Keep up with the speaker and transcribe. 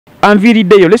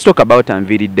Anvirideyo, let's talk about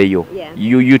Anvirideyo. Yeah.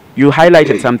 You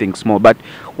highlighted something small, but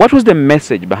what was the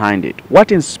message behind it?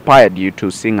 What inspired you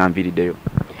to sing Anvirideyo?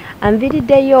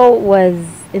 Anvirideyo was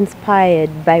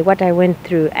inspired by what I went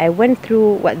through. I went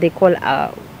through what they call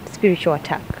a spiritual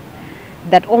attack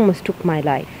that almost took my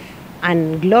life.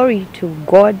 And glory to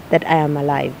God that I am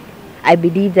alive. I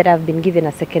believe that I've been given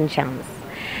a second chance.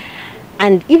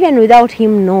 And even without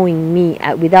him knowing me,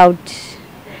 without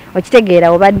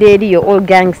you're all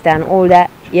gangster and all that,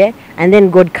 yeah, and then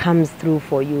God comes through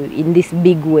for you in this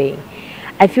big way.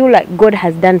 I feel like God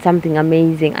has done something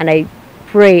amazing, and I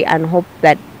pray and hope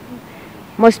that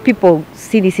most people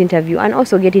see this interview and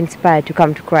also get inspired to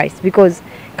come to Christ, because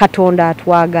Katonda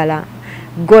atwagala,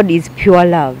 God is pure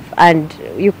love, and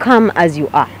you come as you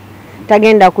are.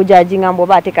 Tagenda kujajinga mbo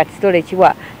bate katistole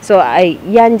chiwa. So I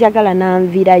yanjagala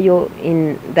Anvirideyo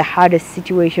in the hardest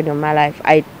situation of my life.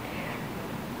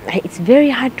 It's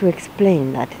very hard to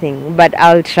explain that thing, but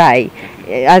I'll try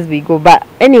as we go. But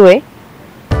anyway,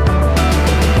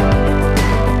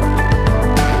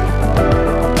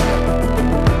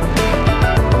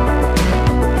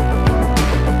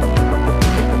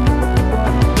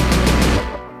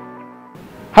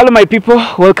 hello my people,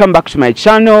 welcome back to my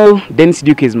channel. Dennis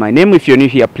Duke is my name. If you're new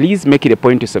here, please make it a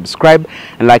point to subscribe.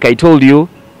 And like I told you,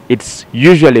 it's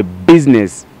usually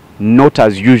business, not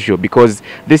as usual, because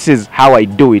this is how I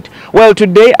do it. Well,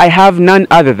 today I have none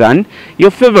other than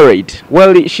your favorite.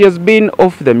 Well, she has been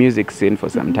off the music scene for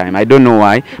some time. I don't know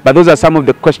why, but those are some of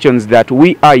the questions that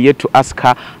we are yet to ask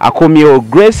her. Akomio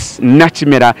Grace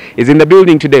Nakimera is in the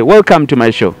building today. Welcome to my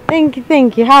show. Thank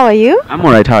you. How are you? I'm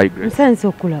alright. How are you, Grace?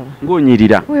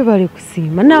 Ngonyirira.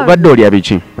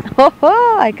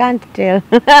 Oh, I can't tell.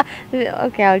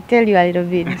 Okay, I'll tell you a little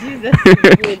bit. Jesus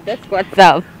is good. That's what's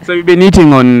up. So you've been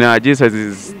eating on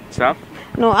Jesus' stuff?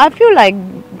 No, I feel like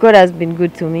God has been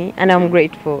good to me, and I'm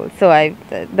grateful. So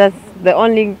that's the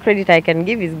only credit I can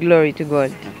give is glory to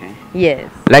God. Okay.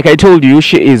 Yes. Like I told you,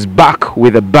 she is back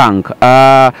with a bang.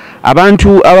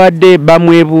 Abantu abadde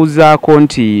bamwebuuzaako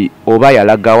nti oba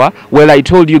yalagawa. Well, I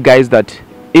told you guys that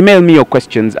email me your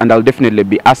questions and I'll definitely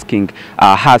be asking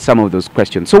her some of those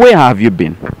questions. So where have you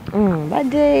been?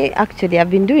 Actually, I've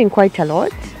been doing quite a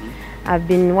lot. I've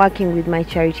been working with my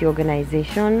charity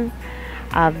organization.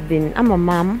 I'm a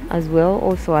mom as well,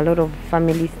 also a lot of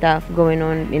family stuff going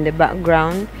on in the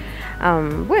background.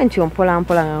 I'm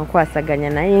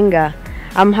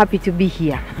happy to be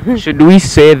here. Should we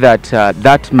say that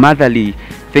that motherly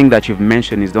thing that you've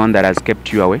mentioned is the one that has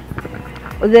kept you away?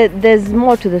 There's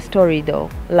more to the story though.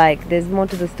 Like, there's more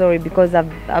to the story because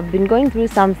I've been going through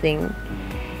something,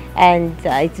 and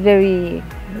it's very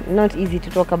not easy to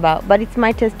talk about, but it's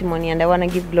my testimony and I want to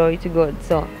give glory to God.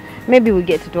 So maybe we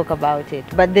get to talk about it,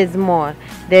 but there's more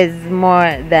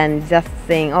than just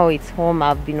saying, oh, it's home,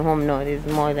 I've been home. No, there's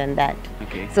more than that.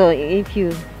 Okay. So if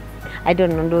you, I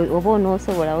don't know,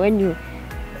 so when you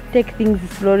take things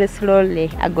slowly,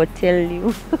 I go tell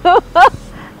you.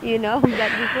 You know, but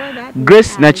before that,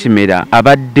 Grace Nakimera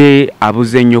abadde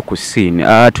abuze nnyo ku scene.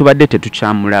 Tubadde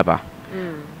tetukyamulaba.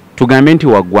 Tugambe nti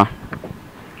wagwa.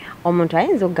 Omuntu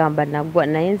ayinza okugamba nagwa,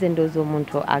 naye nze ndowooza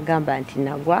omuntu agamba nti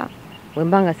nagwa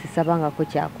wembanga sisabangako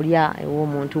kyakulya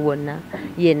ew'omuntu wonna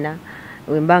yenna,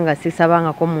 wembanga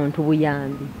sisabangako muntu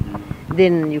buyambi.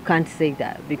 Then you can't say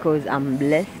that, because I'm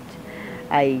blessed.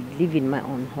 I live in my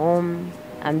own home.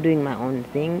 I'm doing my own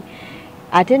thing.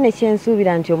 Ate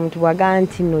nekyensuubira nti omuntu bw'agamba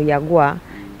nti nno yagwa,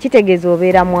 kitegeeza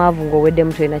obeera mwavu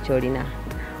ng'oweddemu tolina ky'olina.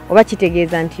 Oba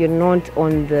kitegeeza nti you're not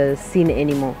on the scene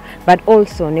anymore. But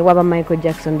also, ne waba Michael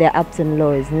Jackson, there are ups and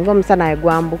lows. Ng'omusana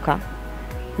yagwambuka,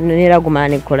 nera gumala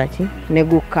nekola ki?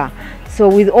 Negukka. So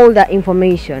with all that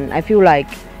information, I feel like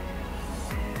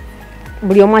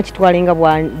buli omu akitwalenga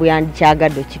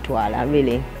bw'andikyagadde okitwala,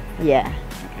 really. Yeah.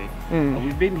 Okay.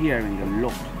 We've been hearing a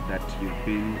lot that you've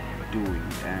been doing,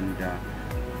 and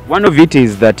one of it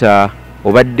is that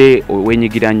obadde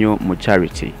wenyigira nnyo mu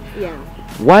charity. Yeah.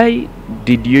 Why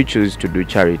did you choose to do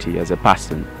charity as a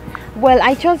person? Well,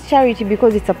 I chose charity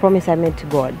because it's a promise I made to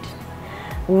God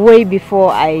way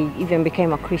before I even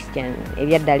became a Christian.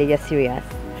 Ebyaddaala serious.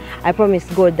 I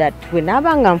promised God that whenever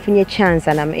I'm a chance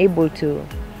and I'm able to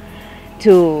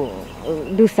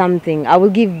do something, I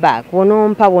will give back.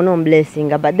 One blessing,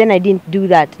 but then I didn't do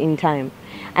that in time.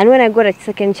 And when I got a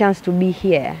second chance to be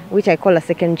here, which I call a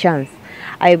second chance,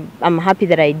 I'm happy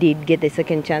that I did get the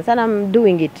second chance, and I'm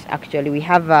doing it actually. We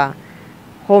have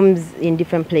homes in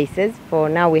different places. For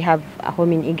now, we have a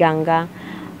home in Iganga,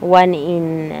 one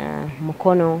in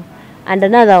Mukono, and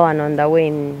another one on the way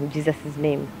in Jesus'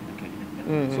 name.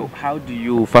 Okay. So how do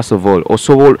you, first of all,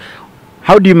 also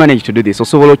How do you manage to do this?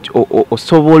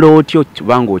 Osobola otyo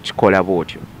kubanga okikola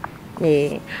bwotyo?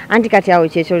 Anti kati awo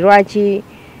kyekyo lwaki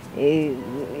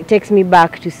it takes me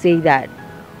back to say that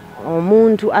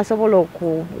omuntu asobola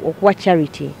okuwa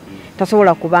charity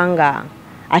tasobola kubanga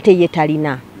ate ye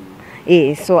talina.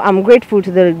 So I'm grateful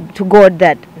to God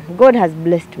that God has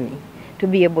blessed me to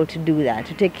be able to do that,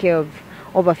 to take care of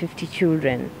over 50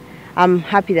 children. I'm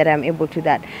happy that I'm able to do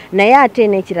that. Naye ate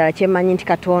n'ekirala kyemanyi nti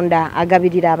Katonda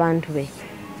agabirira abantu be.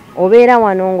 Obeera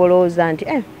wano ngolooza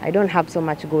nti I don't have so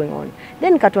much going on.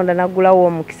 Then Katonda naggulawo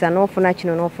omukisa n'ofuna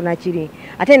kino n'ofuna kiri.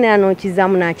 Ate nera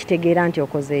n'okizaamu n'akitegeera nti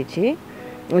okoze eki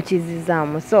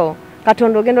okizizaamu. So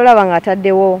Katonda ogenda olaba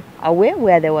ng'ataddewo a way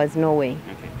where there was no way.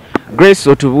 Grace,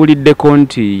 otubuuliddeko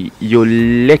nti you're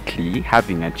lately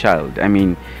having a child. I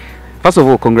mean, first of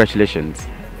all, congratulations.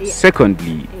 Yeah.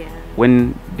 Secondly,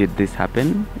 when did this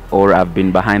happen? Or I've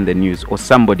been behind the news, or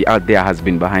somebody out there has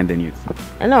been behind the news?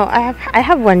 No, I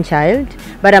have one child,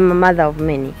 but I'm a mother of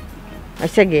many. I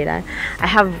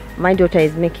have, my daughter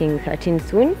is making 13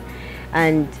 soon,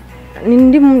 and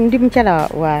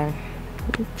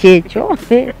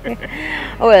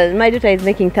well, my daughter is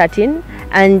making 13,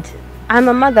 and I'm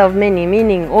a mother of many,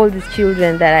 meaning all these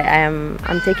children that I'm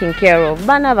taking care of.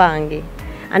 Bana bange.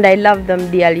 And I love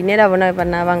them dearly.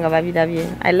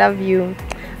 I love you.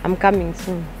 I'm coming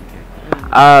soon.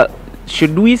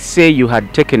 Should we say you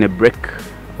had taken a break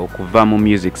or kuvamu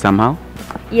music somehow?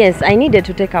 Yes, I needed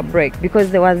to take a break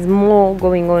because there was more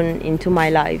going on into my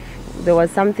life. There was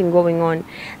something going on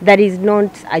that is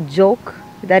not a joke,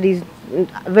 that is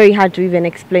very hard to even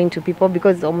explain to people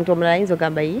because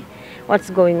what's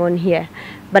going on here.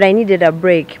 But I needed a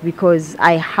break because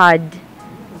I had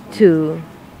to...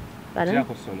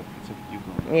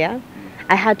 Yeah,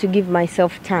 I had to give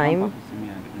myself time.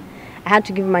 I had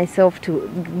to give myself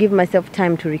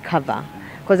time to recover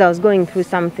because I was going through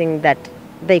something that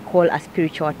they call a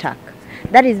spiritual attack.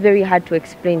 That is very hard to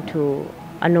explain to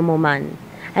a normal man.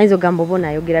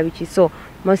 So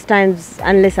most times,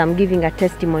 unless I'm giving a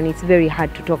testimony, it's very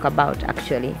hard to talk about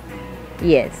actually.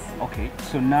 Yes. Okay,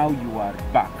 so now you are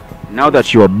back. Now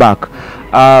that you are back,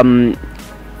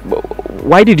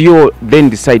 why did you then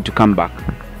decide to come back?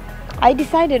 I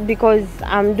decided because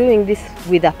I'm doing this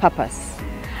with a purpose.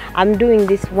 I'm doing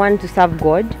this one to serve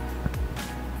God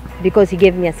because He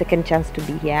gave me a second chance to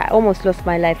be here. I almost lost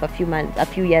my life a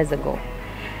few years ago.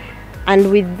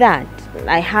 And with that,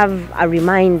 I have a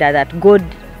reminder that God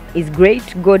is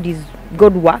great, God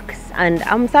works, and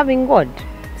I'm serving God.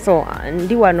 So,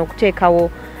 ndiwa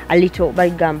nokuteekawo a little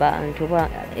bagamba ntoba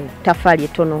tafali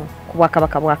etono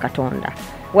kubwakabaka bwa Katonda.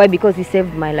 Why? Because He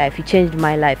saved my life, He changed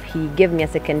my life, He gave me a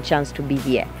second chance to be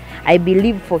here. I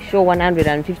believe for sure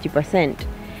 150%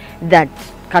 that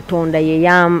Katonda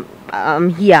I'm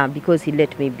here because He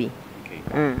let me be.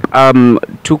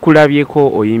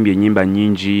 Tukulabyeko oyimbye nyimba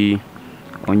nyingi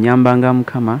onyambanga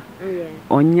mukama.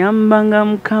 Onyambanga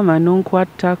mukama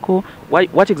nonkwatako.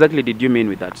 What exactly did you mean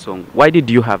with that song? Why did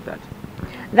you have that?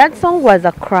 That song was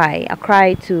a cry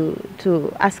to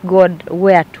ask God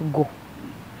where to go.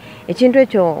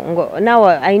 Now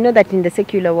I know that in the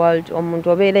secular world omuntu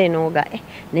obeera enoga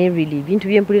really bintu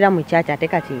byempulira mu church ate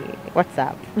kati what's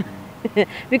up?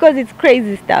 Because it's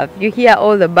crazy stuff. You hear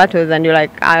all the battles and you're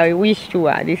like, I wish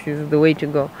this is the way to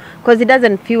go. Because it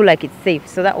doesn't feel like it's safe.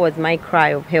 So that was my cry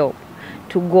of help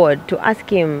to God, to ask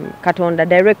Him, Katonda,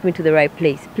 direct me to the right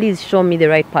place. Please show me the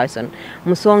right person.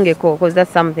 Musongeko, because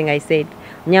that's something I said.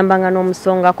 Nyambanga no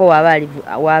musongako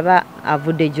waba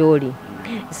avude joli.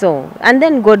 So, and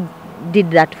then God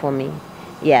did that for me.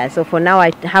 Yeah, so for now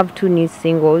I have 2 new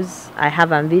singles. I have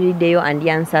Anvirideyo and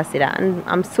Yansasira, and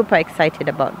I'm super excited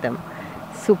about them.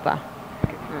 Super.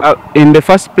 In the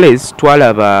first place,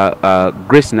 twalaba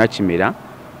Grace Nakimera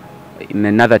in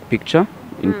another picture,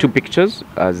 in 2 pictures.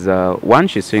 As one,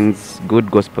 she sings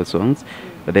good gospel songs,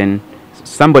 but then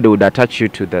somebody would attach you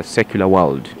to the secular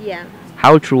world. Yeah.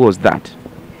 How true was that?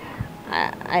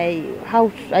 I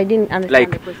didn't understand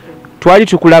like, the question. Twali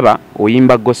tukulaba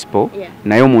oyimba gospel,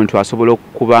 naye omuntu asobola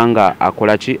okubanga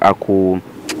akolaki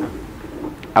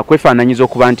akwefaananyiza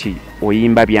okuba nti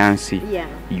oyimba byansi.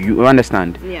 You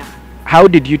understand? Yeah. How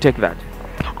did you take that?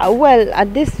 Well,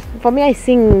 for me, I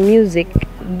sing music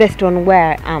based on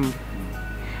where I am.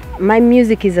 My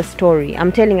music is a story.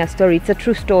 I'm telling a story. It's a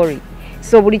true story.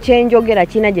 So buli change ogera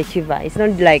china je chiva. It's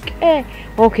not like,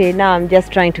 okay, now I'm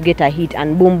just trying to get a hit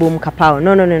and boom boom kapow.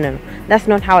 No. That's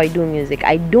not how I do music.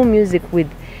 I do music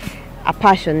with a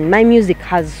passion. My music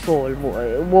has soul.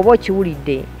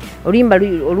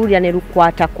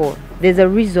 There's a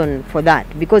reason for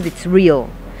that because it's real.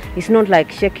 It's not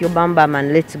like shake your bam bam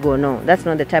and let's go. No, that's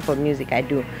not the type of music I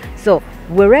do. So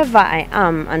wherever I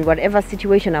am and whatever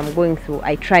situation I'm going through,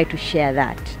 I try to share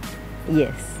that.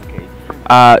 Yes.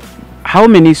 How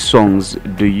many songs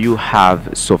do you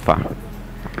have so far?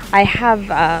 I have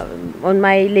on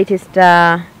my latest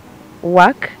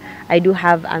work, I do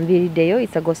have Anvirideyo.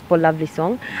 It's a gospel lovely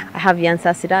song. I have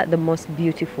Yansasida, the most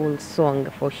beautiful song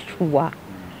for sure.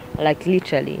 Like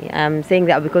literally, I'm saying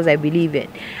that because I believe it,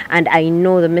 and I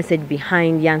know the message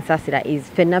behind Yansasida is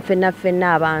fena fena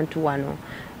fena abantu wano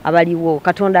abaliwo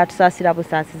katonda atusasira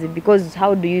busasizi. Because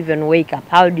how do you even wake up?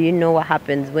 How do you know what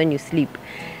happens when you sleep?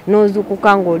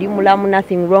 Nozukukango oli mulamu,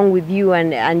 nothing wrong with you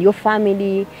and your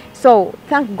family. So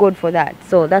thank God for that.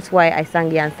 So that's why I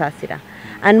sang Yansasira,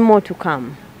 and more to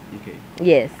come. Okay.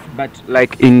 Yes. But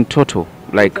like in total,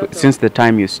 like since the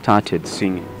time you started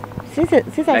singing,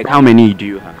 Since like how many do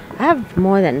you have? I have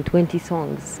more than 20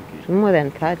 songs, more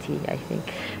than 30, I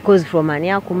think. Because from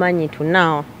Ania Kumanyi to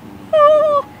now,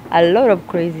 a lot of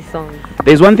crazy songs.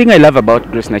 There's one thing I love about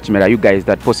Grace Nakimera, you guys,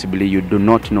 that possibly you do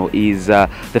not know, is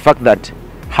the fact that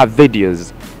her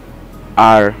videos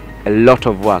are a lot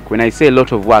of work. When I say a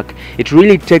lot of work, it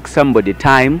really takes somebody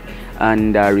time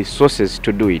and resources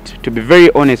to do it. To be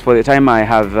very honest, for the time I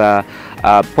have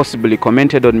possibly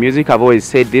commented on music, I've always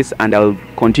said this, and I'll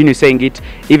continue saying it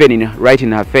even right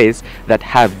in her face, that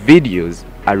her videos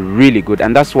are really good,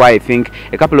 and that's why I think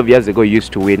a couple of years ago you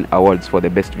used to win awards for the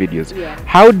best videos. Yeah.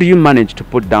 How do you manage to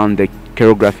put down the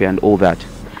choreography and all that?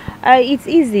 It's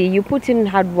easy. You put in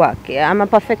hard work. I'm a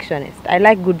perfectionist. I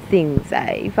like good things.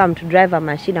 If I'm to drive a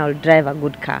machine, I'll drive a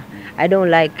good car. I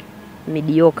don't like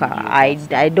mediocre. I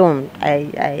don't.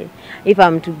 If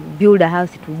I'm to build a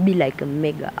house, it will be like a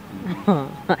mega.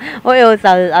 Or else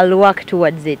I'll work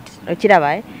towards it.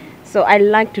 So I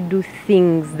like to do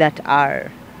things that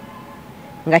are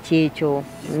ngachicho,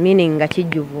 meaning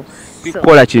ngachijuvu.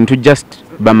 Kola chintu just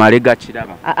bamalega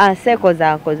chiraba.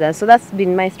 Koza. So that's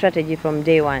been my strategy from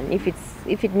day one. If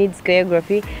it needs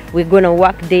choreography, we're gonna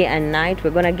work day and night.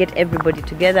 We're gonna get everybody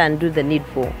together and do the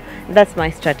needful. That's my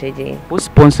strategy. Who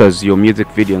sponsors your music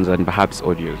videos and perhaps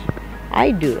audios? I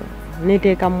do.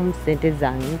 Netekamu sente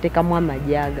zange, netekamu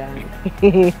amajaga.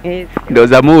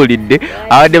 Ndoza muwulidde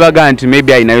abadde baga nti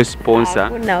maybe ayinayo sponsor.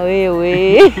 Hakuna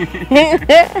wewe.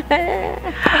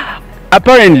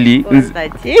 Apparently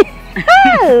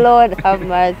Lord have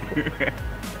mercy.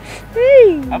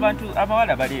 Abantu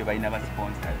abawala bali balina ba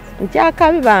sponsors.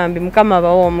 Nkyakabi bambi mukama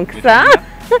bawo omukisa.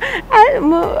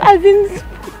 As in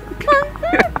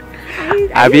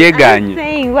I'm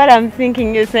saying what I'm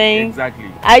thinking you're saying. Exactly.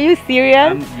 Are you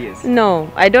serious? Yes. No,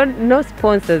 I don't. No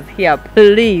sponsors here,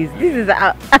 please. This is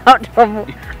out of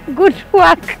good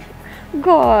work.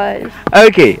 Gosh.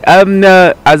 Okay.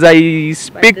 As I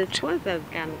speak. But the sponsors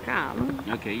can come.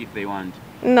 Okay, if they want.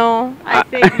 No, I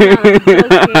say no.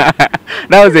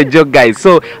 That was a joke, guys.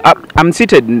 So I'm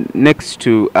seated next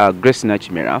to Grace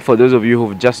Nakimera. For those of you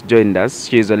who've just joined us,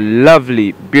 she is a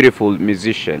lovely, beautiful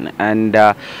musician, and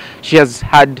she has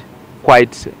had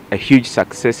quite a huge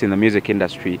success in the music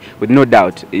industry, with no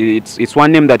doubt. It's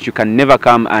one name that you can never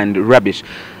come and rubbish.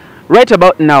 Right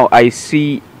about now, I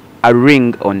see a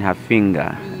ring on her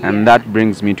finger, and that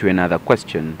brings me to another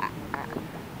question.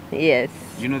 Yes.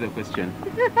 You know the question?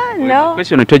 No.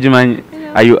 Question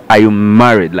are you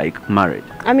married? Like married?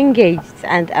 I'm engaged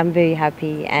and I'm very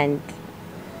happy, and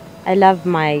I love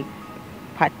my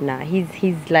partner.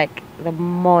 He's like the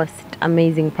most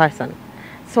amazing person.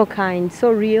 So kind, so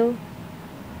real,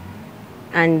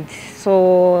 and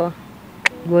so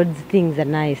God's things are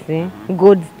nice, eh?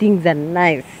 God's things are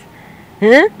nice.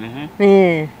 Huh?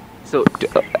 Yeah. So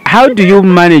how do you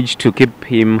manage to keep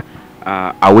him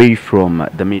away from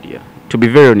the media? To be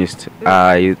very honest,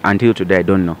 until today, I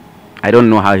don't know. I don't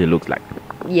know how he looks like.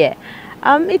 Yeah.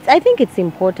 I think it's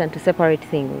important to separate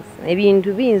things. Maybe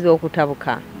into being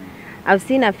okutabuka. I've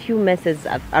seen a few messes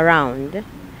around,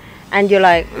 and you're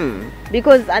like,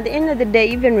 because at the end of the day,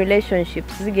 even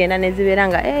relationships,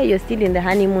 hey, you're still in the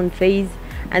honeymoon phase,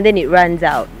 and then it runs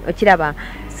out.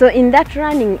 So in that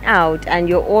running out, and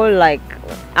you're all like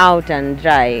out and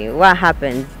dry, what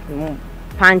happens?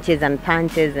 Punches and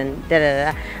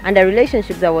and a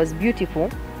relationship that was beautiful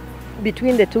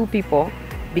between the two people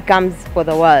becomes for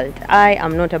the world. I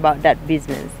am not about that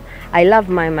business. I love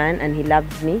my man and he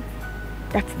loves me.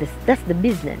 That's the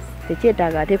business.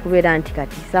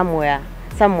 Somewhere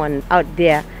someone out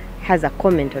there has a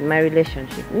comment on my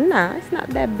relationship. Nah, it's not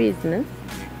their business.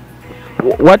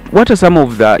 What are some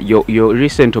of your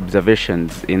recent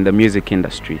observations in the music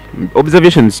industry?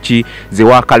 Observations chi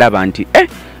ziwakalaba nti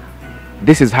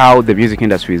this is how the music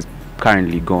industry is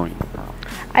currently going.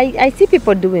 I see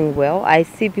people doing well. I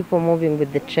see people moving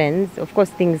with the trends. Of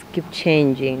course, things keep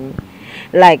changing.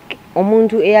 Like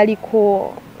omuntu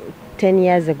eyaliko 10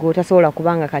 years ago tasobola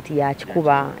kubanga kati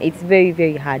yakikuba. It's very,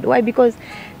 very hard. Why? Because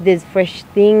there's fresh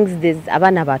things, there's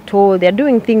abana bato, they're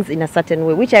doing things in a certain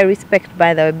way, which I respect,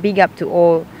 by the way. Big up to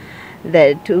all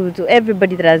to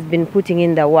everybody that has been putting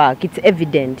in the work. It's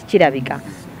evident. Chirabika.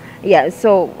 Yeah,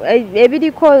 so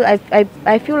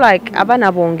I feel like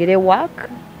abana bongere work,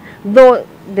 though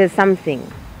there's something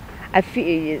I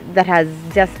feel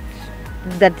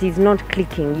that is not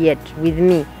clicking yet with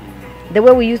me. The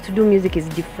way we used to do music is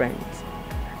different.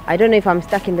 I don't know if I'm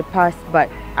stuck in the past, but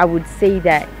I would say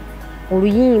that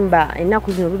oluyimba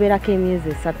ennaku zino lubeerako emyezi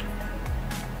esatu.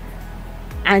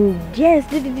 And yes,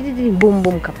 boom,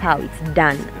 boom, kapow, it's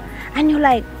done. And you're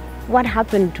like, what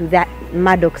happened to that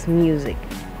Maddox music?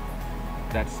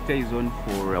 That stays on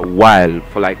for a while,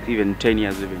 for like even 10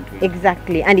 years, even 20 years.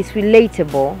 Exactly, and it's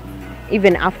relatable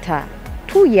even after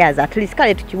 2 years, at least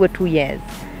 2 years.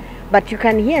 But you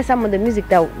can hear some of the music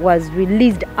that was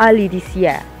released early this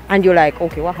year, and you're like,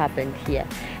 okay, what happened here?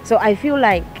 So I feel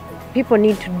like people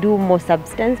need to do more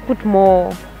substance, put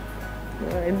more.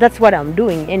 That's what I'm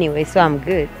doing anyway, so I'm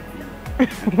good.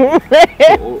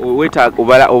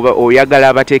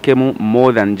 Oyagala batekemu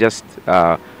more than just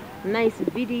nice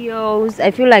videos.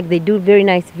 I feel like they do very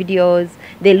nice videos.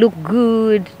 They look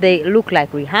good. They look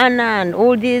like Rihanna and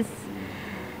all this.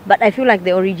 But I feel like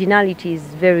the originality is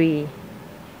very,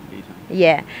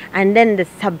 yeah. And then the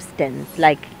substance,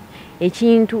 like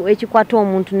ekintu ekikwata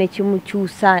omuntu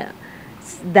nekimukyusa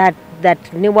that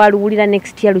newaluwulira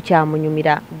next year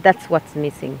lukyamunyumira. That's what's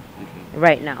missing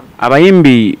right now.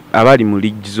 Abayimbi abali mu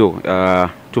ligizo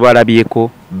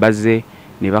tubalabyeko bazze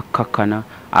ne bakkakana.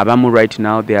 Abamu right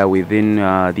now they are within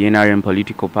the NRM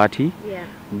political party. Yeah.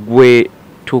 Gwe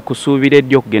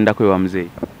tukusuubiredde okugenda kwe wa muzeeyi?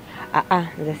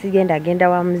 Nze sigenda agenda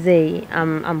wa muzeeyi.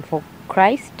 I'm for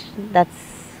Christ. That's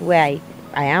where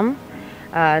I am.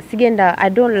 Sigenda, I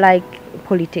don't like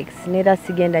politics. Neither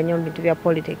sigenda nyombi to be a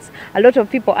politics. A lot of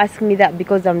people ask me that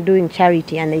because I'm doing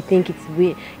charity and they think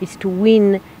it's to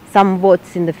win some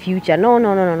votes in the future.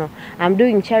 No. I'm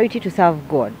doing charity to serve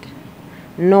God.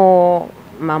 No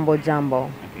mambo jumbo.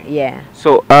 Yeah.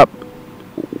 So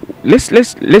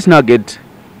let's now get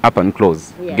up and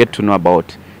close. Yeah. Get to know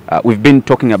about. We've been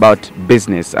talking about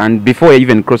business, and before I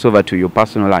even cross over to your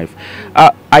personal life,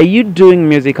 are you doing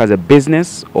music as a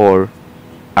business or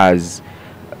as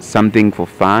something for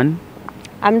fun?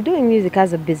 I'm doing music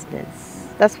as a business.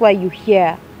 That's why you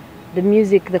hear the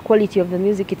music, the quality of the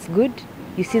music, it's good.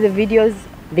 You see the videos,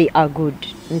 they are good.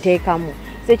 It's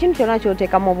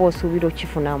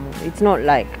not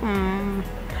like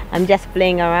I'm just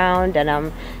playing around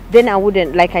and then I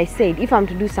wouldn't, like I said, if I'm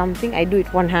to do something, I do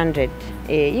it 100.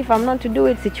 If I'm not to do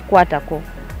it, sichikwatako.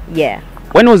 Yeah.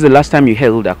 When was the last time you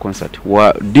held a concert?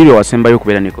 Did you assemble a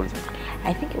concert?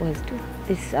 I think it was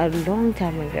this a long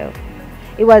time ago.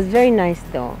 It was very nice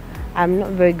though. I'm not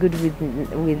very good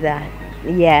with that.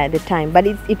 Yeah, the time, but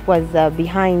it was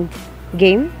behind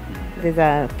game. There's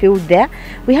a field there.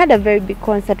 We had a very big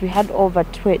concert. We had over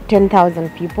 10,000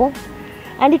 people.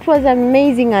 And it was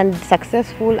amazing and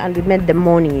successful, and we made the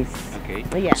monies. Okay.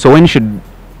 Yeah. So when should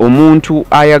omuntu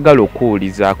ayagala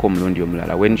okuwulizaako omulundi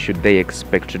omulala, when should they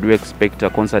expect? Do you expect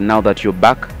a concert now that you're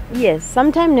back? Yes,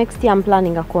 sometime next year I'm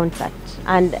planning a concert.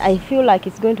 And I feel like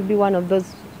it's going to be one of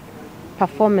those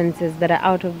performances that are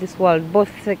out of this world, both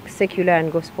secular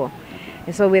and gospel.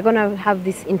 And so we're going to have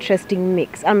this interesting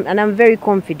mix. And I'm very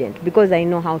confident because I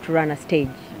know how to run a stage.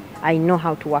 I know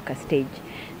how to work a stage.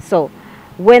 So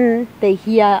when they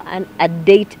hear a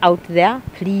date out there,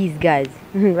 please guys,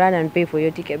 run and pay for your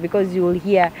ticket, because you will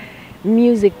hear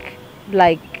music,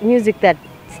 like music that's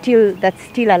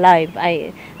still alive.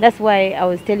 That's why I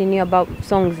was telling you about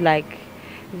songs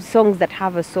that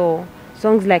have a soul,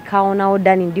 songs like How Now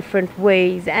done in different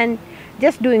ways, and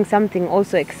just doing something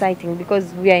also exciting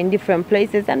because we are in different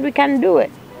places and we can do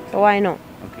it. So why not?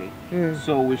 Okay.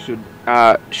 So we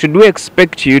should we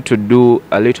expect you to do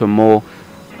a little more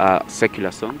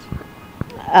secular songs?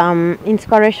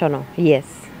 Inspirational, yes,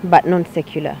 but not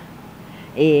secular.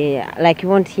 Like you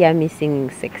won't hear me singing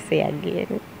sexy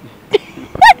again.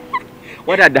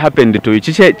 What had happened to you?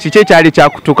 Chiche chali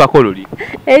chakutukako luli?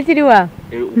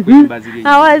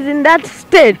 I was in that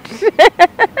state.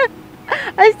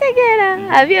 I was thinking,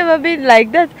 have you ever been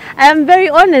like that? I am very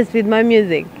honest with my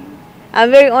music.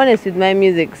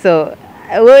 So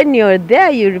when you're there,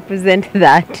 you represent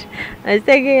that. I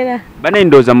say,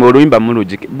 Banendoza mu oluyimba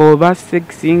mulungi boba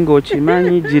sexy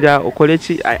ng'okimanyi gira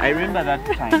okolechi. I remember that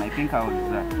time. I think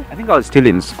I was still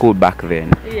in school back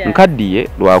then. Nkaddiye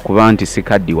lwakuba nti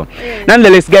sikaddiwa.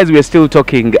 Nonetheless, guys, we're still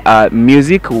talking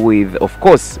music with, of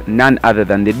course, none other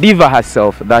than the diva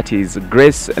herself, that is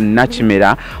Grace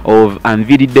Nakimera of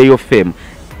Anvirideyo fame.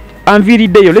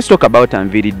 Anvirideyo, let's talk about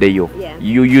Anvirideyo. Yeah.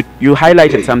 You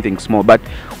highlighted something small, but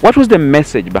what was the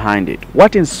message behind it?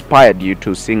 What inspired you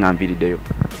to sing Anvirideyo?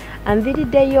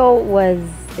 Anvirideyo was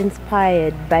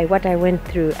inspired by what I went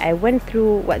through. I went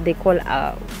through what they call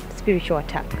a spiritual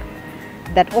attack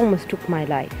that almost took my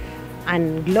life.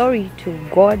 And glory to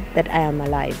God that I am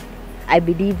alive. I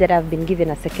believe that I've been given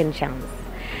a second chance.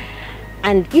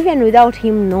 And even without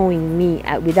him knowing me,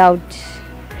 without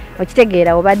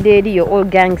you're all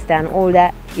gangster and all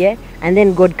that, yeah, and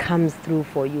then God comes through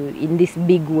for you in this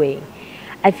big way.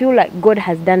 I feel like God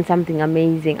has done something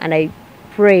amazing, and I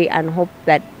pray and hope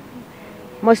that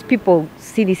most people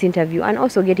see this interview and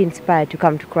also get inspired to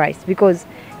come to Christ, because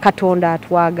Katonda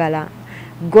atwagala,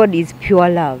 God is pure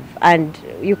love, and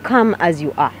you come as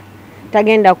you are.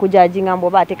 Tagenda kujajinga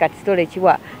mboba ate katistole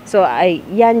chiwa. So I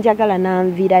yanjagala na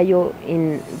Anvirideyo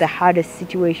in the hardest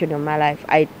situation of my life.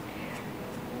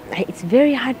 It's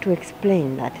very hard to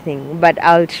explain that thing, but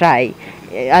I'll try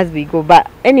as we go. But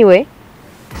anyway.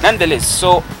 Nonetheless,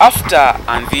 so after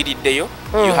Anvirideyo,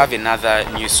 you have another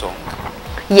new song.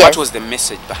 Yes. What was the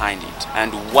message behind it,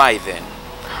 and why then?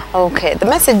 Okay, the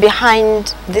message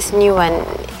behind this new one,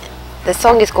 the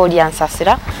song is called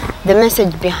Yansasira. The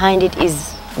message behind it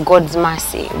is God's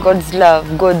mercy, God's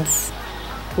love, God's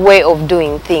way of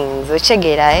doing things.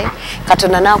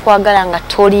 Katonda nakwagala nga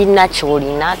tolina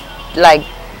kyolina, like,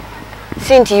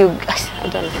 since you, I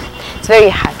don't know, it's very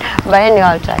hard, but anyway,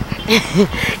 I'll try.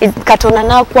 Katonda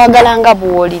nakwagala nga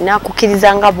bwoli,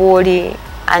 nakukiriza nga bwoli,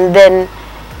 and then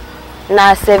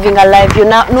na saving a life. You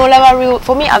know, no level real.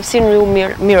 For me, I've seen real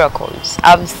miracles.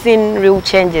 I've seen real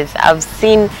changes. I've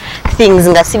seen things.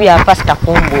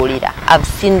 I've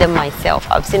seen them myself.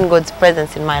 I've seen God's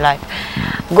presence in my life.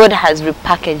 God has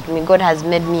repackaged me. God has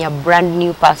made me a brand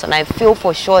new person. I feel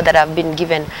for sure that I've been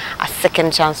given a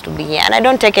second chance to be here, and I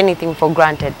don't take anything for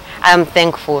granted. I am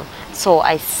thankful. So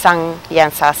I sang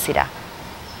Yansasira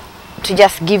to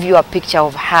just give you a picture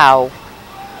of how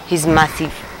His mercy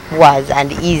was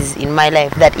and is in my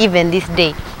life, that even this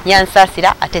day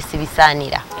Yansasira ate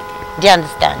sibisanira. Do you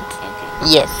understand?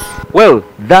 Yes. Well,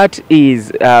 that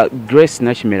is Grace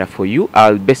Nakimera for you.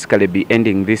 I'll basically be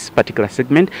ending this particular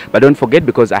segment, but don't forget,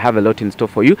 because I have a lot in store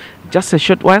for you. Just a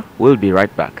short while, we'll be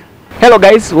right back. Hello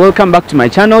guys, welcome back to my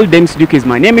channel. Dennis Duke is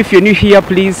my name. If you're new here,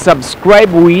 please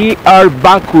subscribe. We are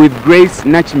back with Grace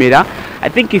Nakimera. I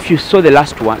think if you saw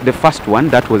the first one,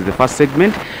 that was the first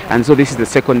segment, and so this is the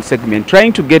second segment,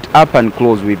 trying to get up and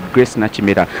close with Grace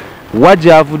Nakimera.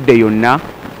 Wajavudde yonna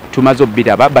tumaze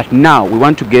biraba, but now we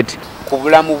want to get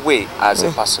kubulamu bwe as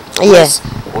a person. So yes.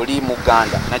 Oli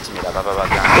Muganda, Nakimera baba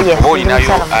baganda. Yes. Oli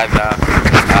nayo other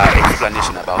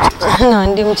explanation about it. No,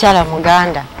 ndi mchala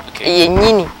Muganda.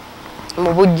 Yennyini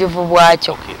mu bujjuvu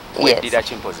bwakyo. Okay. Weddira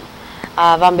chimpozi.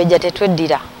 Bambeja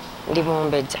tetweddira. Ndi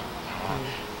Mumbeja.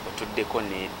 Tuddeko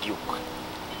ne Duke.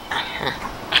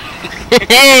 From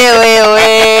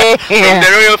the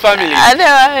royal family.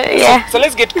 Yeah. So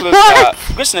let's get close.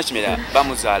 Grace Nakimera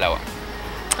bamuzalawa.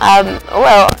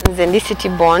 Well, nze ndi city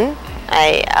born.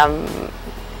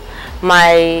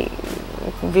 My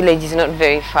village is not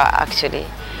very far actually.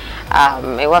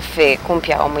 Ewaffe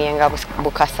kumpya omuyenga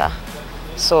Bukasa.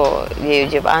 So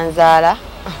je banzala.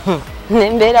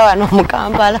 Nembera wano mu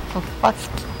Kampala for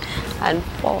first and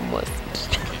foremost.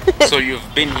 So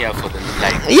you've been here for the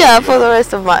life? Yeah, for the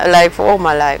rest of my life, for all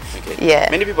my life. Okay. Yeah.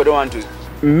 Many people don't want to.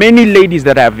 Many ladies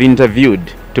that I've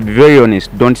interviewed, to be very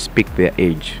honest, don't speak their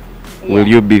age. Yeah. Will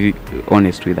you be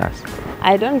honest with us?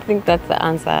 I don't think that's the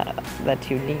answer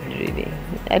that you need, really.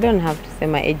 I don't have to say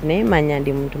my age name, and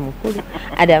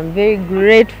I'm very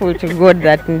grateful to God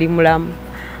that ndi mulamu.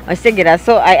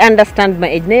 So I understand my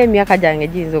age name myaka jange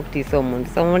jinza okutisa omuntu.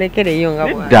 So mulekere yo nga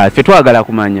bwa. Da, fe twagala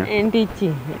kumanya.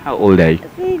 Ndiki. How old are you?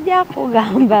 Sija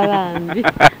kugamba bambi.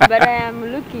 But I am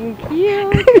looking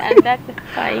cute and that's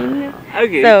fine.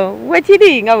 Okay. So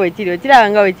wechiri nga wechiri, ochira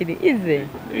nga wechiri is it?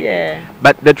 Yeah.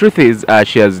 But the truth is,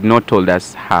 she has not told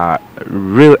us her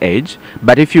real age.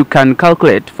 But if you can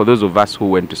calculate, for those of us who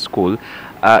went to school,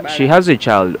 she has a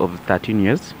child of 13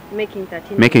 years. Making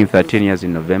 13 years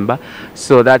in November.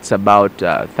 So that's about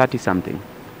 30 something.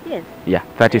 Yes. Yeah,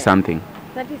 30 something.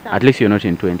 30 something. At least you're not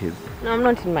in 20s. No, I'm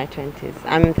not in my 20s.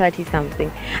 I'm 30 something.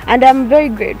 And I'm very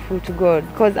grateful to God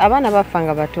because abana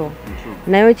bafanga bato.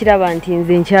 nayo kiraba nti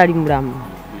nze nkyali mulamu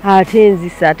ate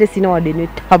nzisa ate sina wadde ne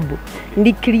tabu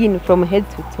ndi clean from head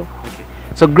to toe.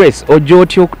 So Grace, ojo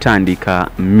otya okutandika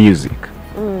music?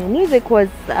 Music was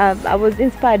I was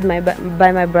inspired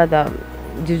by my brother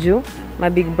Juju, my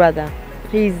big brother.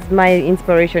 He's my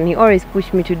inspiration. He always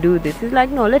pushed me to do this. He's like,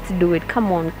 no, let's do it.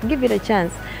 Come on, give it a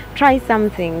chance. Try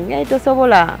something.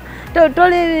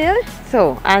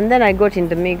 So, and then I got in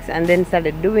the mix and then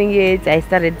started doing it. I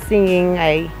started singing.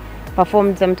 I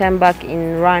performed some time back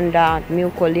in Rwanda at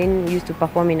Milcolin. Used to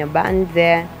perform in a band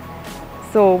there.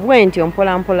 So went on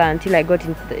Mpola until I got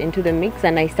into the mix,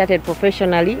 and I started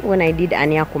professionally when I did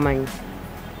Ania Kumanyi.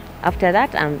 After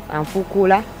that, I'm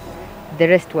Fukula. The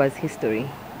rest was history.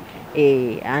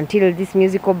 Until this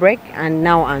musical break, and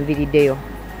now Anvirideyo,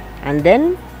 and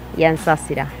then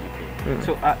Yansasira.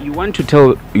 So you want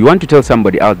to tell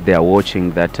somebody out there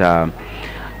watching that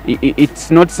it's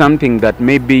not something that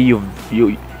maybe you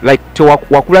like to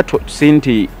wakula to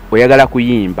sinti oyagala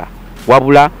kuyimba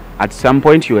wabula at some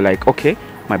point you were like, okay,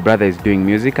 my brother is doing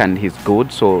music and he's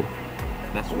good, so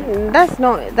that's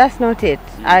not it.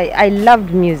 I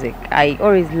loved music. I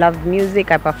always loved music.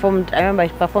 I remember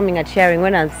performing at Sharing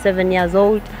when I was 7 years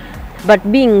old,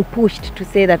 but being pushed to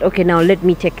say that, okay, now let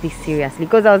me take this seriously,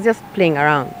 because I was just playing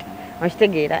around.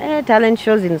 Talent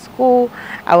shows in school.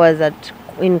 I was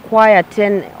in choir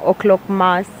 10 o'clock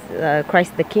mass,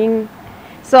 Christ the King.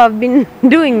 So I've been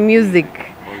doing music.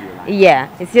 Yeah,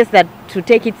 it's just that to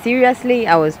take it seriously,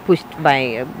 I was pushed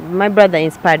by my brother.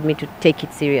 Inspired me to take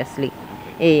it seriously.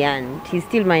 And he's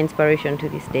still my inspiration to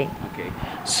this day. Okay.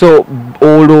 So,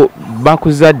 olwo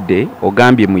bakuzadde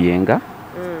ogambye muyenga.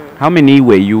 How many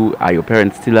are your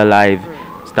parents still alive?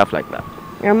 Stuff like that.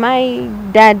 My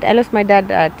dad, I lost my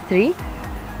dad at 3.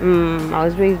 I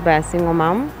was raised by a single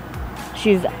mom.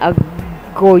 She's a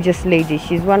gorgeous lady.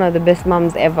 She's one of the best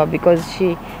moms ever, because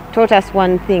she taught us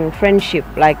one thing: friendship.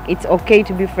 Like, it's okay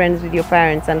to be friends with your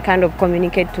parents and kind of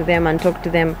communicate to them and talk to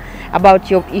them about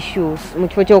your issues.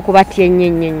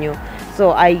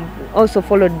 So I also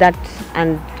followed that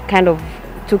and kind of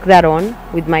took that on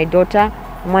with my daughter.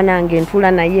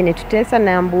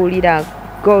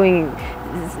 Going,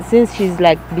 since she's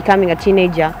like becoming a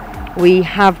teenager, we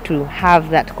have to have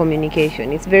that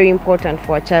communication. It's very important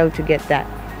for a child to get that.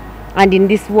 And in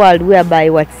this world whereby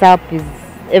WhatsApp is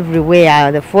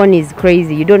everywhere, the phone is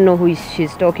crazy, you don't know who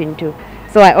she's talking to.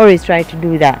 So I always try to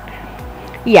do that.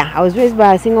 Yeah, I was raised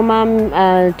by a single mom,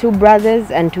 2 brothers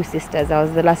and 2 sisters. I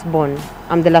was the last born.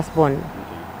 I'm the last born.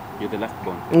 You're the last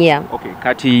born? Yeah. Okay,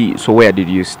 Kati, so where did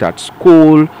you start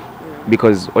school?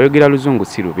 Because oyogera luzungu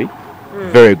sirubi,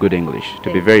 very good English,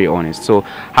 to be very honest. So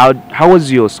how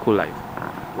was your school life?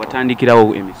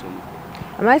 Watandikirawo emisomo?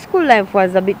 My school life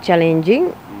was a bit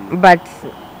challenging, but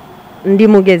ndi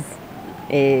mugezi.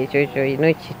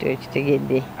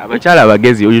 Abachala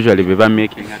abagezi usually beba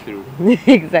making it through.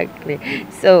 Exactly.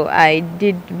 So I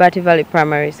did Bati Valley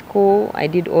Primary School. I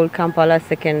did Old Kampala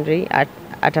Secondary at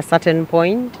a certain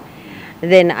point.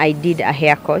 Then I did a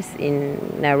hair course in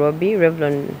Nairobi,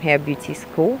 Revlon Hair Beauty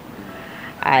School.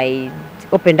 I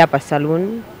opened up a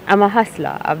salon. I'm a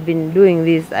hustler. I've been doing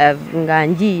this. I didn't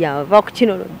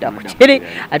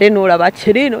know about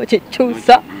Chirino,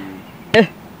 Chichusa.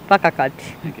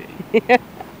 Pakakati.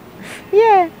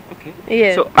 Yeah. Okay.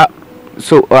 Yeah.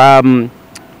 So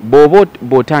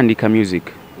Botandika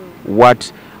music.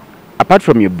 What, apart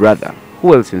from your brother,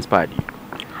 who else inspired you?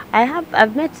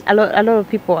 I've met a lot of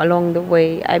people along the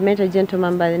way. I met a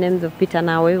gentleman by the name of Peter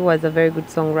Nawe, who was a very good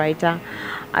songwriter.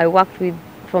 I worked with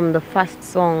from the first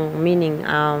song, meaning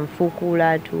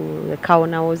Fukula, to the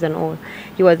Kaunaos and all.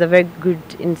 He was a very good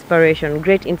inspiration,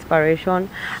 great inspiration.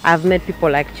 I've met people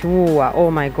like Chimua. Oh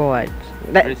my God.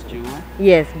 Grace Chimua?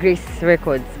 Yes, Grace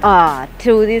Records.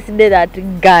 To this day,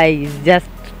 that guy is just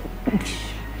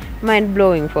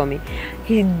mind-blowing for me.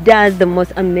 He does the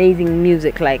most amazing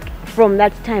music, like, from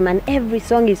that time, and every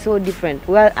song is so different.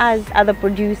 Well, as other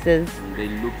producers, they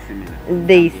look similar.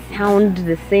 They sound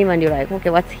the same, and you're like, okay,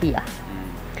 what's here?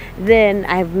 Then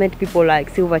I've met people like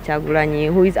Silva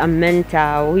Chagulanyi, who is a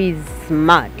mentor, who is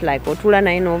smart, like Otula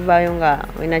Nainova Yonga,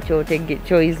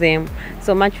 Choisem.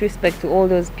 So much respect to all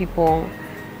those people.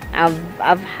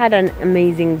 I've had an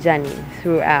amazing journey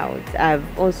throughout. I've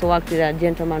also worked with a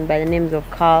gentleman by the names of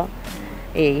Carl.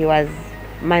 He was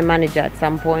my manager at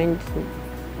some point.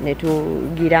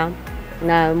 Netu Gira.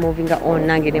 Now moving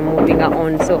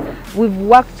on. So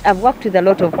I've worked with a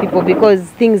lot of people because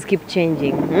things keep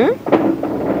changing.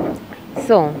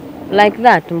 So, like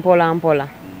that, Mpola.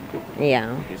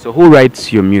 Yeah. Okay, so who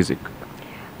writes your music?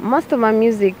 Most of my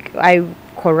music I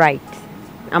co-write.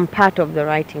 I'm part of the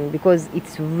writing because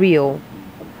it's real.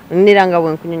 niranga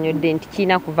wenkunyonyodde nti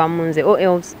kina kuva munze or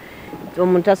else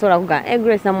omuntu asobola kuga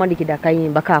Grace namwandikidde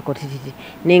akayimba kaako tititi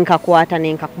nenkakwata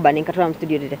nenkakuba nenkatwala mu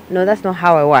studio dede. No, that's not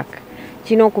how I work.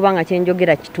 Kino okuba nga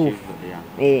kyenjogera kituufu.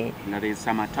 There is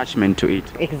some attachment to it.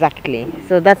 Exactly.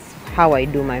 So that's how I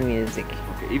do my music.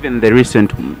 Okay. Even the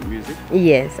recent music?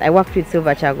 Yes, I worked with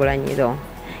Silver Chagulanyi though.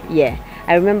 Yeah,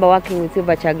 I remember working with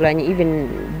Silver Chagulanyi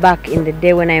even back in the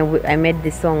day when I made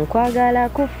the song Kwagala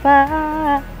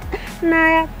Kufa.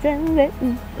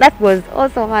 That was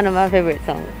also one of my favorite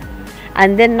songs.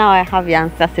 And then now I have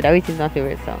Yansasida, which is my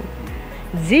favorite song.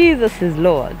 Jesus is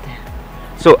Lord.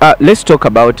 So let's talk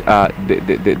about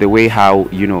the way how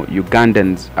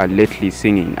Ugandans are lately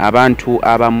singing. Abantu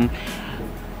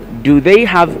do they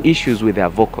have issues with their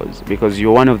vocals? Because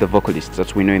you're one of the vocalists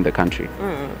that we know in the country.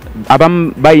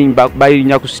 Abam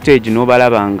buying ku stage no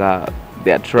balabanga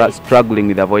they are struggling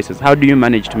with their voices. How do you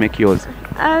manage to make yours?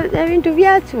 I mean, to be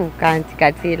honest,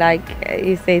 like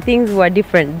you say, things were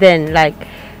different then. Like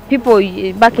people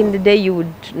back in the day, you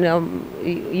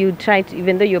would try to,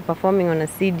 even though you're performing on a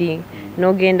CD,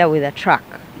 no gender with a track,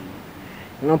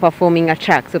 no performing a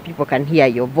track so people can hear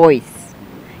your voice.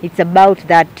 It's about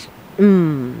that.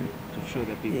 To show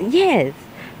the people. Yes,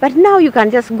 but now you can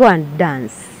just go and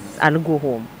dance and go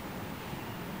home.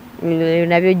 No,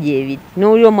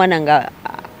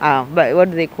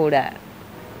 what do they call that?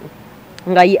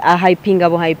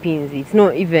 It's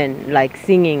not even like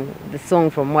singing the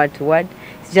song from word to word.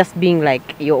 It's just being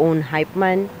like your own hype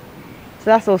man. So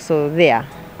that's also there.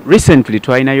 Recently,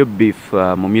 twainayo beef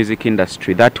mu music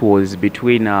industry that was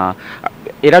between era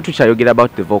tukyayogera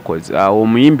about the vocals.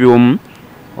 Omuyimbi omu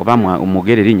oba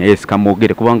omugere linnya yes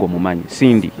kamugere kubanga omumanyi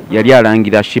Cindy yali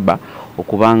alangira Shiba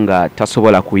okubanga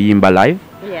tasobola kuyimba live.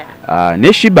 Yeah.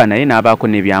 Ne Shiba naye n'abaako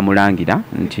ne byamulangira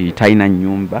nti talina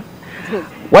nnyumba.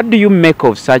 What do you make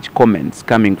of such comments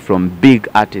coming from big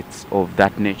artists of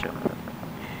that nature?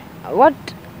 What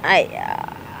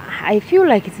I feel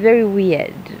like it's very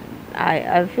weird.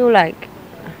 I feel like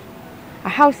a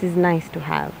house is nice to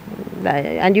have,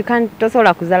 and you can't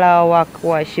tosola kuzala work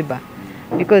wa Shiba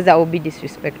because that would be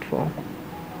disrespectful.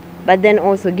 But then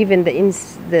also, given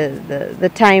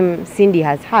the time Cindy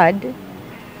has had,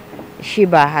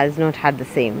 Shiba has not had the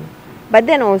same. But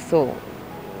then also,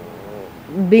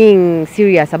 being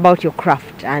serious about your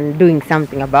craft and doing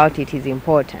something about it is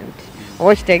important.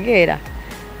 Watch together.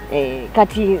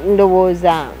 Kati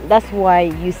ndowoza, that's why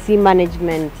you see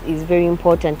management is very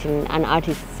important in an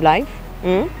artist's life.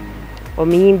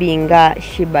 Omuyimbi nga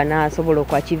Shiba na asobola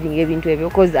achieving ebintu ebyo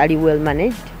because ali well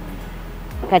managed.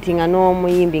 Kati nga no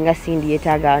omuyimbi nga Cindy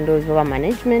yetaaga ndozo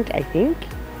management, I think,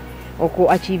 oku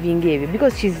achieving ebyo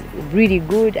because she's really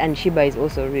good and Shiba is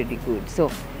also really good.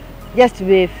 So just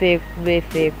be fake,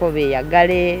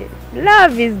 yagale.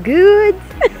 Love is good.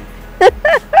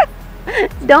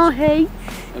 Don't hate.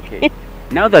 Okay.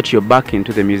 Now that you're back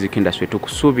into the music industry,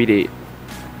 tukusubire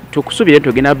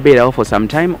tugenda beerawo for some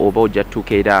time oba ojja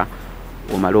tukeera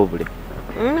omalobule?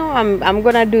 No, I'm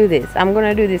gonna do this. I'm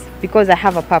gonna do this because I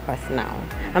have a purpose now.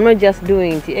 I'm not just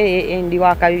doing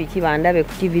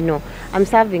TV. No, I'm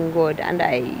serving God and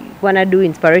I wanna do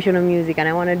inspirational music and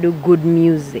I wanna do good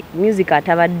music. Music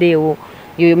atabaddewo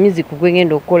your music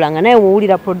kugenda okola nga naye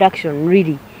wuulira production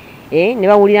really.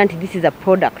 Never wulira nti this is a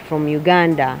product from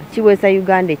Uganda. Chiwesa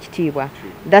Uganda ekitiibwa.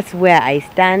 That's where I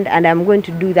stand and I'm going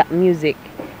to do that music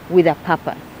with a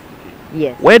purpose.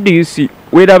 Yes. Where do you see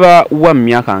weraba wa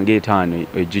myaka ng'etaano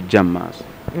ejijja mu maaso?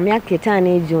 Myaka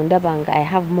etaano ejo ndabanga I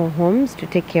have more homes to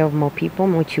take care of more people,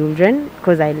 more children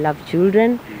because I love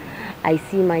children. I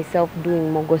see myself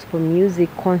doing more gospel music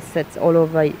concerts all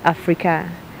over Africa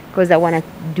because I want to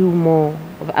do more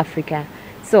of Africa.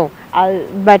 So,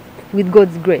 but with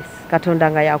God's grace,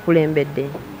 Katonda nga yakulembedde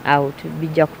out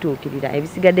bijja kutuukirira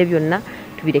ebisigadde byonna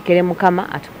tubirekere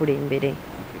Mukama atukulembere.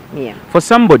 Yeah. For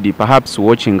somebody perhaps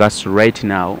watching us right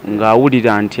now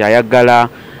ng'awulira nti ayagala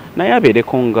naye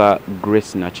abeereko nga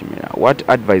Grace Nakimera, what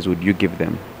advice would you give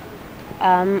them?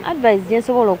 Advice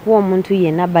gyensobola okuwa omuntu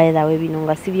yenna by the way bino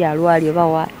nga si byalwali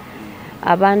oba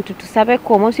abantu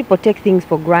tusabeko. Most people take things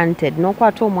for granted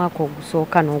n'okwata omwaka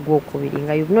ogusooka n'ogwokubiri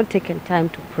nga you've not taken time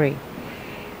to pray.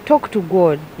 Talk to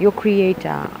God, your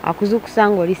creator.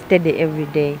 Akuzukusanga oli steady every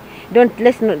day.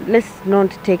 Let's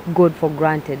not take God for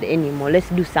granted anymore. Let's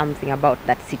do something about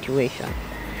that situation.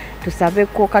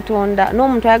 Tusabeko Katonda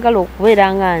n'omuntu ayagala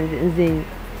okubeera nga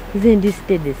nze ndi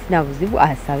steady sina buzibu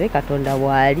asabe Katonda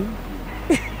bw'ali.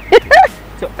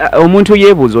 So, omuntu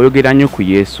yeebuuza oyogera nnyo ku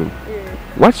Yesu.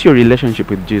 What's your relationship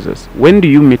with Jesus? When do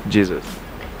you meet Jesus?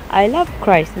 I love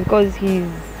Christ because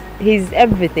he's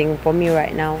everything for me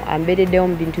right now. Ambededdewo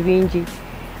mu bintu bingi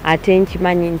ate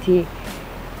nkimanyi nti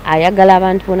ayagala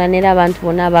abantu bonna nera abantu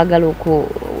bonna abagala oku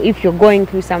if you're going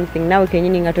through something now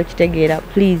kenyini nga tokitegeera,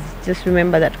 please just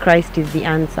remember that Christ is the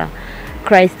answer.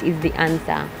 Christ is the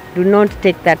answer. Do not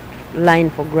take that line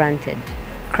for granted.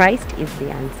 Christ is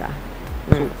the answer.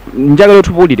 Njagala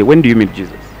otubuulire, when do you meet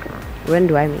Jesus? When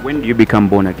do I meet? When do you become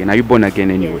born again? Are you born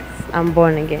again anyway? Yes, I'm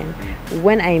born again.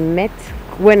 When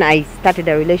I started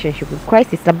a relationship with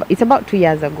Christ, it's about 2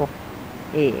 years ago.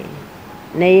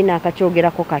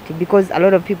 Because a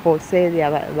lot of people say they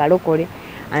are balokole,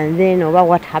 and then over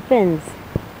what happens.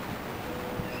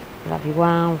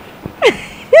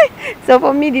 So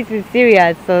for me this is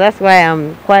serious, so that's why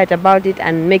I'm quiet about it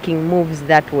and making moves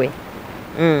that way.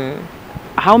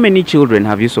 How many children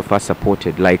have you so far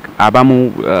supported? Like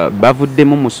abamu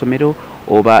bavuddemu mu somero,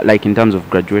 or like in terms of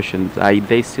graduations, are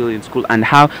they still in school? And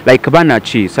how, like bana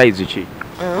chi size chi?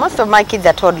 Most of my kids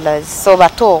are toddlers, so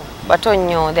bato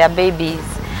nyo, they are babies.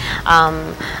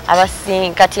 I was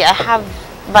saying kati I have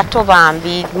bato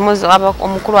bambi muzo aba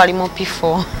omukulu ali mu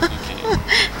P4.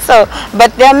 So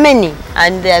but there are many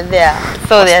and they are there.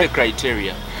 So what's the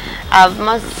criteria?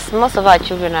 Most of our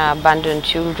children are abandoned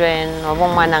children.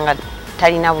 Obomwana nga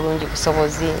talina bulungi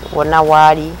kusobozi wonna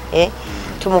wali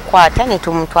tumukwata ne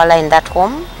tumutwala in that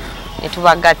home ne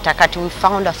tubagatta. Kati we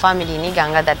found a family in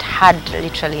Iganga that had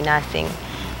literally nothing.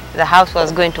 The house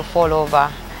was going to fall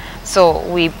over, so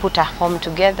we put a home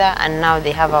together, and now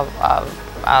they have a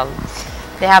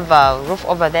roof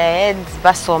over their heads,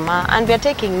 basoma, and we are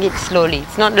taking it slowly.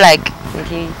 It's not like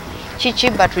chichi,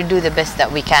 but we do the best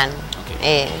that we can.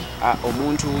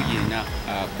 Omuntu yena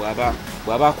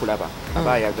bwaba kulaba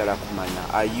aba yagala kumanya,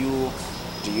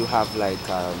 do you have like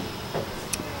a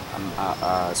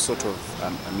sort of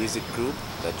a music group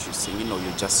that you sing in, or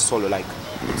you just solo, like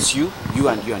it's you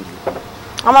and you?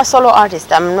 I'm a solo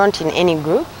artist. I'm not in any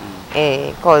group.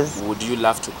 Cause would you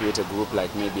love to create a group, like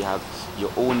maybe have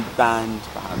your own band,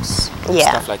 perhaps,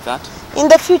 stuff like that? In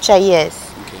the future,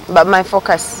 yes. Okay. But my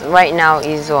focus right now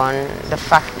is on the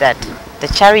fact that the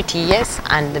charity, yes,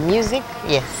 and the music,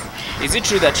 yes. Is it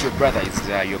true that your brother is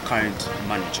your current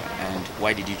manager, and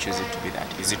why did you choose it to be that?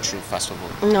 Is it true, first of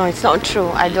all? No, it's not true.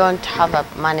 I don't have a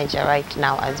manager right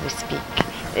now as we speak.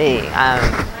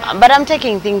 But I'm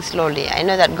taking things slowly. I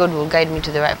know that God will guide me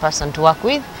to the right person to work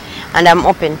with, and I'm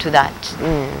open to that.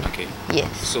 Okay. Yes.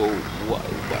 So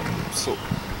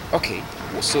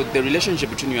so the relationship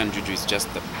between you and Juju is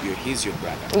just that he's your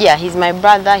brother? Yeah, he's my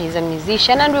brother. He's a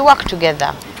musician, and we work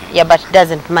together. Okay. Yeah, but he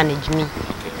doesn't manage me.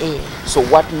 Okay. So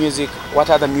what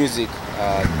other music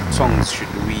songs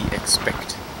should we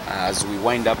expect as we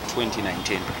wind up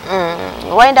 2019?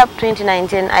 Wind up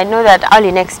 2019, I know that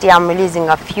early next year I'm releasing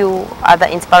a few other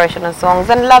inspirational songs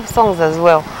and love songs as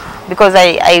well, because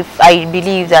I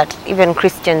believe that even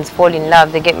Christians fall in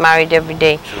love, they get married every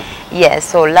day. Sure. Yeah,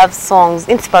 so love songs,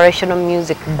 inspirational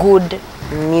music, good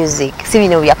music. See, we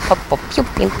know we are pop.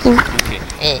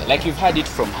 Okay. Like you've heard it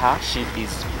from her, she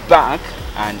is back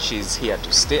and she's here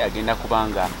to stay. Agenda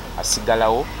kubanga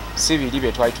asigalawo. Sibili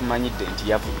bye twali tumanyidde nti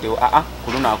yavuddewo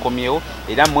kuluna akomyewo,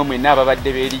 era mmwe mwenna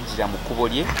ababadde beerijjira mu kkubo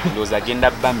lye ndowooza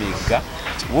agenda bamegga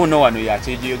wuuno wano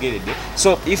yateejoyogeredde.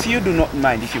 So if you do not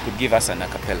mind, if you could give us an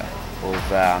acapella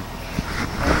of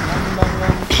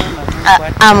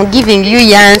I'm giving you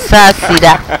Yansa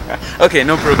Sida. Okay,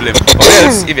 no problem. Or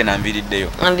else even Anvirideyo.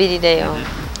 Anvirideyo.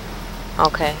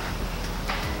 Okay.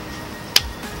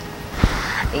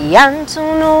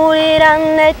 Yantunulira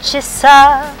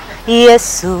nechisa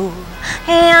Yesu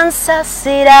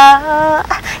yansasira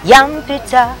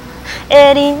yampita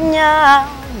erinya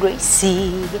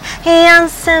Grace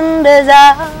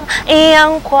yansembeza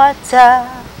yankwata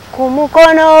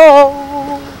kumukono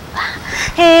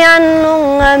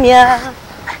yanungamya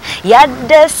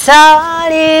yadde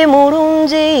sali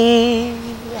mulungi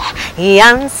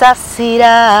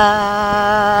yansasira.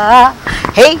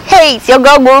 Hey, it's your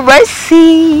girl Grace.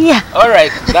 All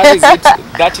right,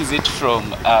 that is it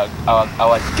from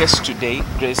our guest today,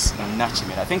 Grace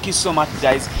Nakimera. Thank you so much,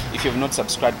 guys. If you have not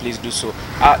subscribed, please do so.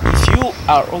 If you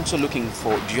are also looking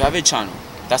for, do you have a channel?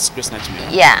 That's Grace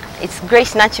Nakimera. Yeah, it's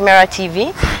Grace Nakimera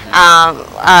TV.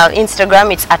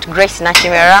 Instagram, it's at Grace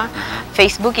Nakimera.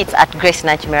 Facebook, it's at Grace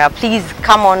Nakimera. Please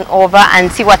come on over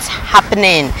and see what's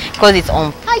happening, because it's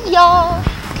on fire.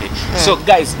 So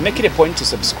guys, make it a point to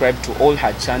subscribe to all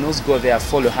her channels. Go there,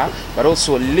 follow her, but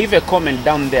also leave a comment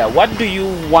down there. What do you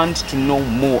want to know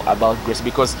more about Grace?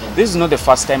 Because this is not the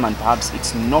first time, and perhaps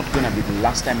it's not going to be the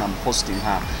last time I'm posting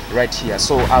her right here.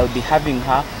 So I'll be having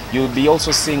her. You'll be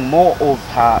also seeing more of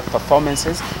her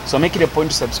performances. So make it a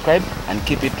point to subscribe and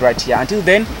keep it right here. Until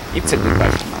then, it's a goodbye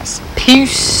from us.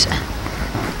 Peace.